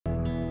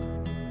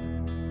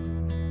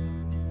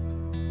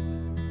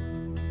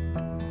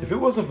If it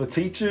wasn't for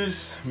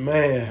teachers,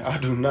 man, I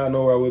do not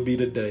know where I would be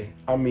today.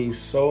 I mean,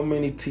 so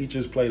many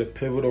teachers played a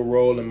pivotal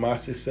role in my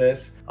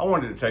success. I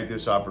wanted to take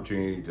this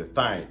opportunity to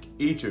thank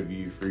each of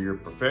you for your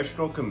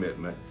professional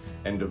commitment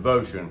and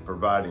devotion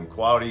providing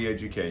quality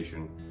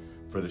education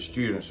for the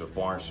students of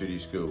Florence City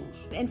Schools.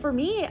 And for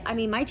me, I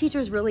mean, my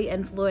teachers really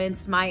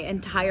influenced my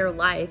entire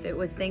life. It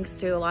was thanks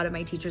to a lot of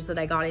my teachers that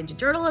I got into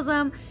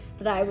journalism,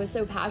 that I was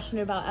so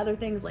passionate about other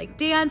things like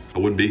dance. I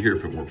wouldn't be here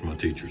if it weren't for my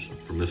teachers,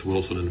 from Miss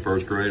Wilson in the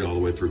first grade all the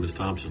way through Miss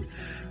Thompson,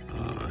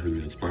 who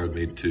inspired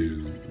me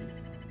to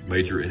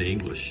major in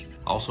English.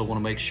 I also want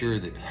to make sure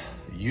that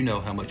you know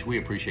how much we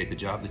appreciate the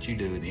job that you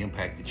do and the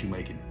impact that you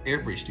make in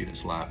every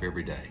student's life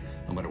every day.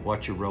 No matter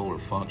what your role or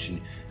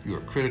function, you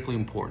are critically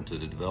important to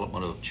the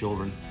development of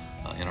children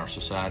in our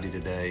society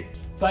today.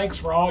 Thanks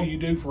for all you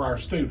do for our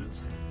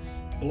students.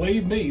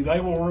 Believe me, they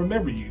will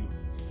remember you.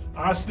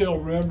 I still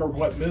remember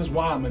what Ms.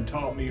 Wyman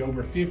taught me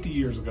over 50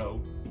 years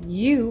ago.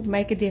 You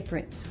make a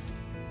difference.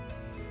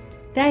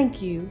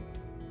 Thank you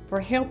for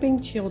helping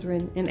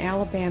children in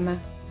Alabama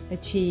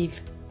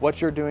achieve.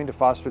 What you're doing to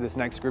foster this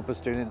next group of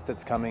students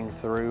that's coming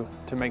through,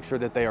 to make sure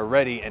that they are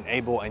ready and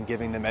able, and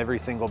giving them every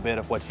single bit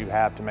of what you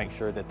have to make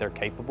sure that they're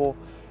capable,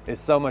 is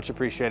so much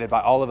appreciated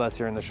by all of us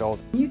here in the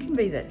Shoals. You can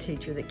be that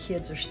teacher that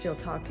kids are still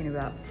talking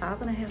about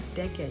 5.5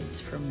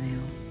 decades from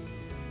now.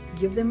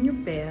 Give them your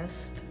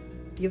best,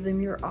 give them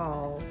your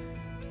all,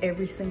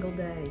 every single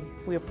day.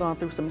 We have gone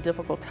through some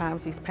difficult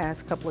times these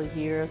past couple of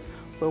years,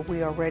 where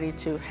we are ready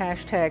to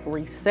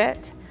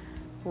 #reset,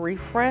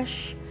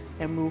 refresh,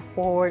 and move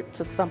forward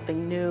to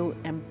something new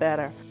and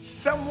better.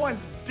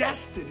 Someone's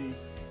destiny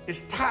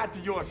is tied to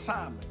your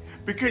assignment.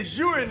 Because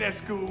you're in that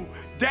school,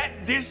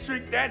 that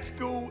district, that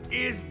school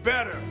is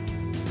better.